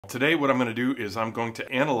Today what I'm going to do is I'm going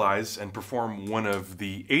to analyze and perform one of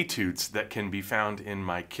the etudes that can be found in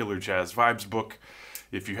my Killer Jazz Vibes book.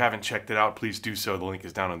 If you haven't checked it out, please do so. The link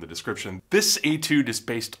is down in the description. This etude is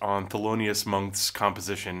based on Thelonious Monk's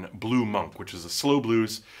composition Blue Monk, which is a slow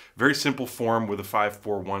blues, very simple form with a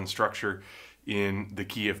 5-4-1 structure in the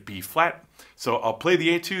key of B flat. So I'll play the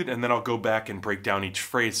etude and then I'll go back and break down each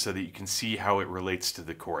phrase so that you can see how it relates to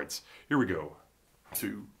the chords. Here we go.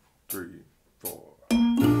 2, 3, 4.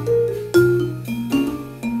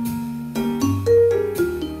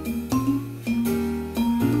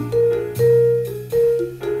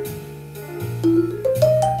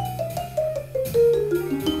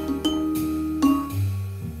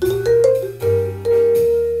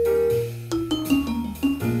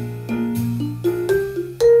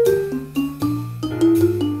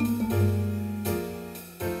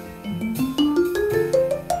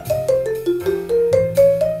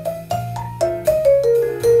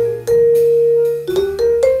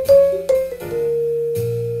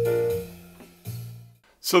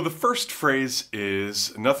 So the first phrase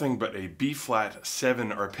is nothing but a B flat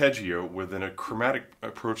 7 arpeggio with a chromatic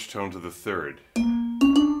approach tone to the third.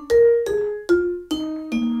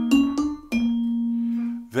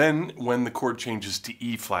 Then when the chord changes to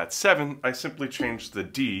E flat 7, I simply change the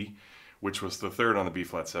D, which was the third on the B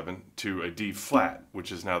flat 7, to a D flat,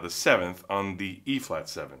 which is now the 7th on the E flat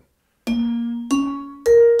 7.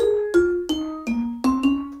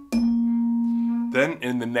 Then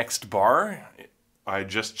in the next bar, I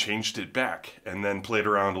just changed it back and then played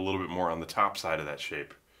around a little bit more on the top side of that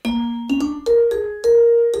shape.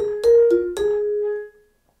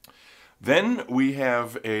 Then we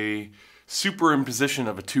have a superimposition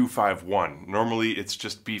of a 2-5-1. Normally it's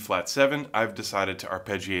just B flat 7. I've decided to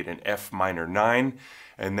arpeggiate an F minor 9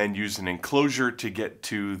 and then use an enclosure to get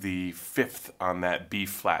to the 5th on that B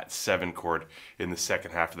flat 7 chord in the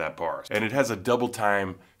second half of that bar. And it has a double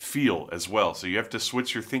time feel as well. So you have to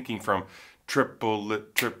switch your thinking from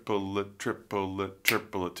triplet, triplet, triplet,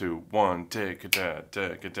 triplet to 1, take a da,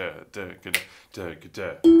 take a da, take a da, take a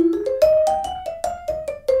da.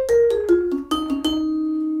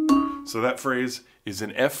 So that phrase is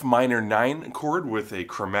an F minor 9 chord with a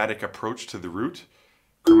chromatic approach to the root.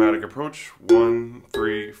 Chromatic approach, 1,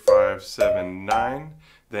 3, 5, 7, 9.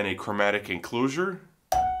 Then a chromatic enclosure,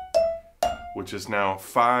 which is now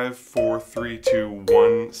 5, 4, 3, 2,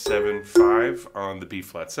 1, 7, 5 on the B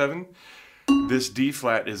flat 7. This D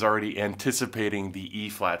flat is already anticipating the E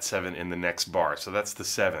flat 7 in the next bar, so that's the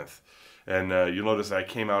 7th. And you'll notice I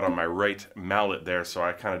came out on my right mallet there, so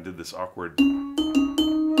I kind of did this awkward.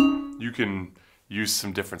 You can use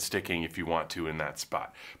some different sticking if you want to in that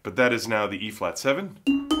spot. But that is now the E flat 7.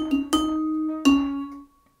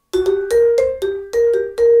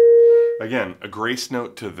 Again, a grace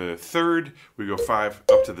note to the 3rd. We go 5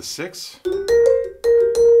 up to the 6.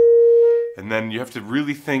 And then you have to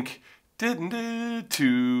really think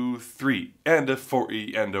 2, 3, and a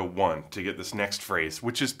 4E and a 1 to get this next phrase,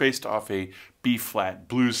 which is based off a B flat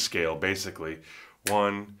blues scale, basically.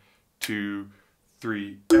 1, 2,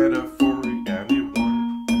 3, and a 4E and a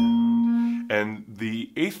 1. And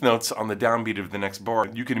the 8th notes on the downbeat of the next bar,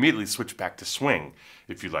 you can immediately switch back to swing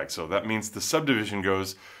if you like. So that means the subdivision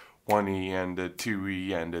goes 1E and a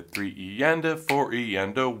 2E and a 3E and a 4E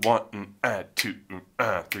and a 1 and 2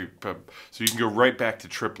 3. So you can go right back to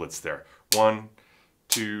triplets there. 1,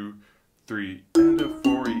 2, 3 and a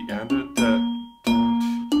 4E and a da.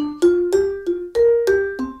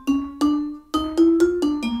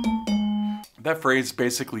 That phrase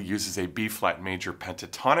basically uses a B flat major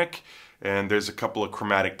pentatonic, and there's a couple of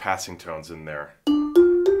chromatic passing tones in there.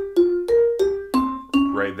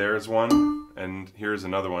 Right there is one, and here's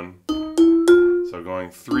another one. So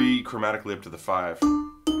going 3 chromatically up to the 5.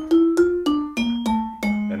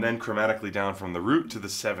 And then chromatically down from the root to the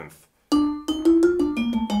 7th.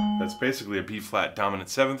 That's basically a B flat dominant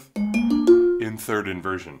 7th in 3rd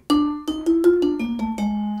inversion.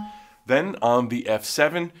 Then on the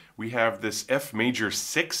F7, we have this F major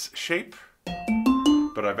 6 shape,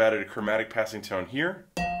 but I've added a chromatic passing tone here.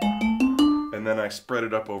 And then I spread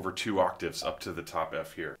it up over 2 octaves up to the top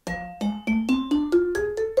F here.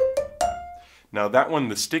 Now that one,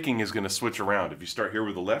 the sticking is going to switch around. If you start here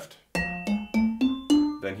with the left,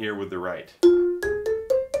 then here with the right.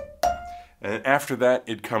 And after that,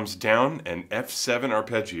 it comes down an F7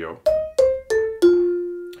 arpeggio.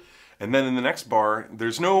 And then in the next bar,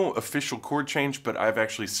 there's no official chord change, but I've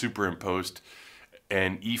actually superimposed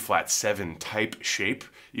an E flat 7 type shape,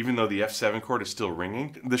 even though the F7 chord is still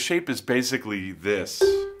ringing. The shape is basically this.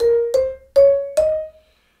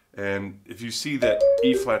 And if you see that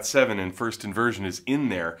E flat 7 in first inversion is in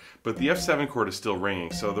there, but the F7 chord is still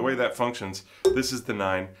ringing. So the way that functions, this is the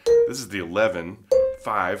 9, this is the 11,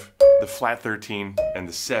 5, the flat 13, and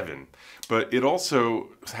the 7. But it also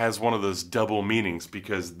has one of those double meanings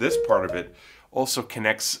because this part of it also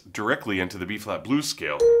connects directly into the B flat blues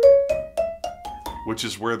scale, which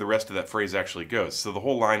is where the rest of that phrase actually goes. So the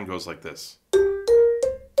whole line goes like this.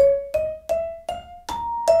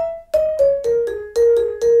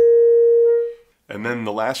 And then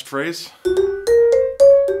the last phrase,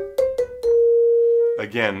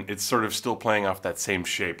 again, it's sort of still playing off that same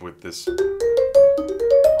shape with this.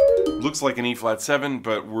 Looks like an E flat 7,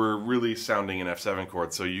 but we're really sounding an F7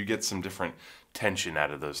 chord, so you get some different tension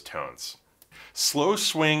out of those tones. Slow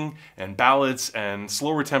swing and ballads and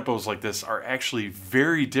slower tempos like this are actually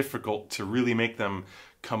very difficult to really make them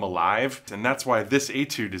come alive, and that's why this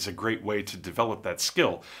etude is a great way to develop that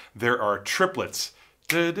skill. There are triplets.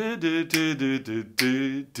 Do, do, do, do, do, do,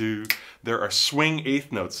 do, do. There are swing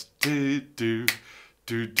eighth notes. Do, do,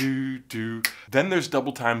 do, do, do. Then there's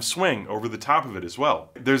double time swing over the top of it as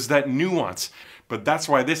well. There's that nuance, but that's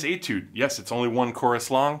why this etude, yes, it's only one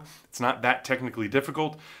chorus long. It's not that technically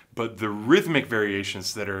difficult, but the rhythmic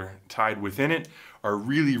variations that are tied within it are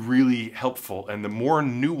really, really helpful. And the more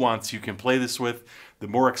nuance you can play this with, the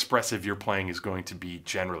more expressive your playing is going to be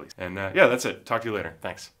generally. And yeah, that's it. Talk to you later.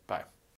 Thanks. Bye.